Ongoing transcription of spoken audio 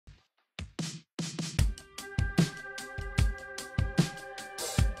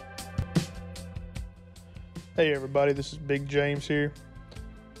Hey everybody, this is Big James here.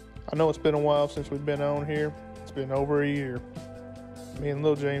 I know it's been a while since we've been on here. It's been over a year. Me and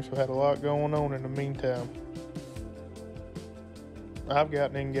Lil James have had a lot going on in the meantime. I've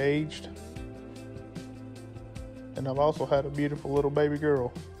gotten engaged, and I've also had a beautiful little baby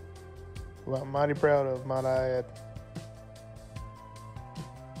girl who I'm mighty proud of, might I add.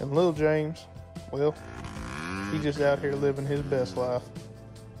 And Lil James, well, he's just out here living his best life.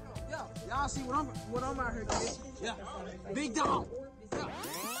 Y'all see what I'm out here doing? Yeah. Big dog. Yeah.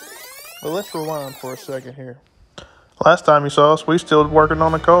 But let's rewind for a second here. Last time you saw us, we still working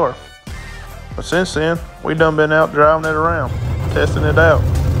on the car. But since then, we done been out driving it around, testing it out,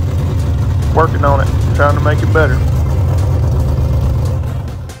 working on it, trying to make it better.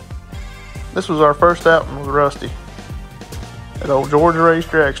 This was our first outing with Rusty at old George Ray's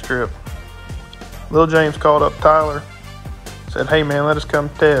Dragstrip. Lil James called up Tyler, said, "Hey man, let us come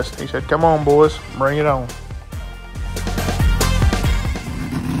test." He said, "Come on boys, bring it on."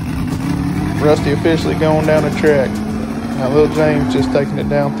 Rusty officially going down the track. Now Lil James just taking it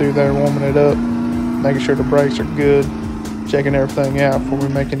down through there, warming it up, making sure the brakes are good, checking everything out before we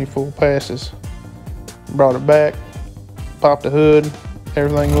make any full passes. Brought it back, popped the hood,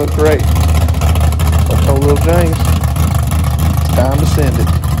 everything looked great. So I told Lil James, it's time to send it.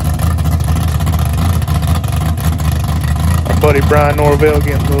 Buddy Brian Norvell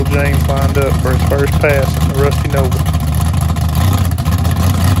getting Lil James lined up for his first pass in the Rusty Nova.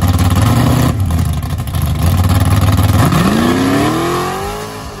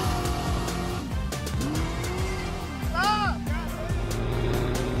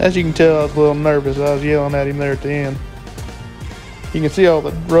 As you can tell, I was a little nervous. I was yelling at him there at the end. You can see all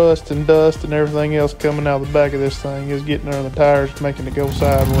the rust and dust and everything else coming out of the back of this thing. It was getting under the tires, making it go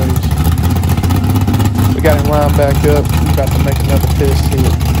sideways. We got him lined back up. We're about to make another test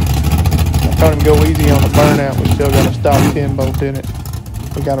hit. I told him to go easy on the burnout. We still got a stock 10 bolt in it.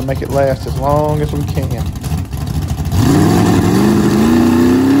 We got to make it last as long as we can.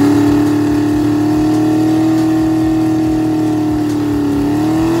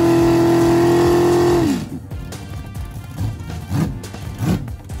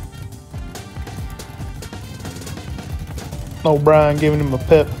 Old Brian giving him a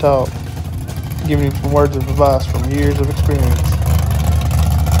pep talk, giving him some words of advice from years of experience.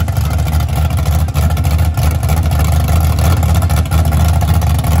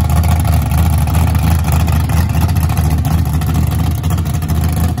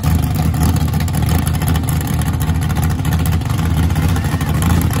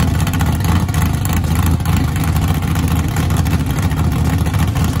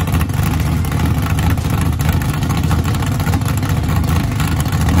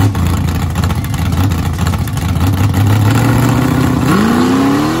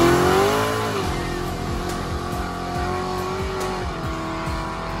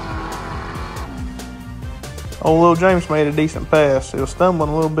 Old Lil James made a decent pass. It was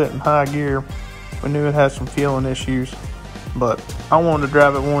stumbling a little bit in high gear. We knew it had some fueling issues, but I wanted to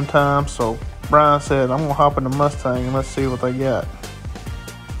drive it one time, so Brian said, "I'm gonna hop in the Mustang and let's see what they got."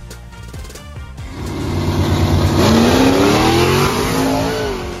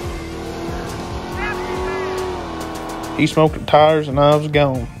 He smoked the tires and I was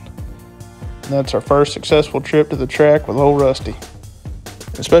gone. And that's our first successful trip to the track with old Rusty.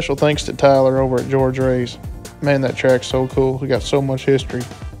 And special thanks to Tyler over at George Ray's. Man, that track's so cool. We got so much history.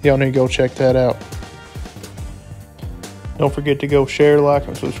 Y'all need to go check that out. Don't forget to go share, like,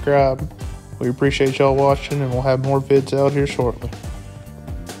 and subscribe. We appreciate y'all watching, and we'll have more vids out here shortly.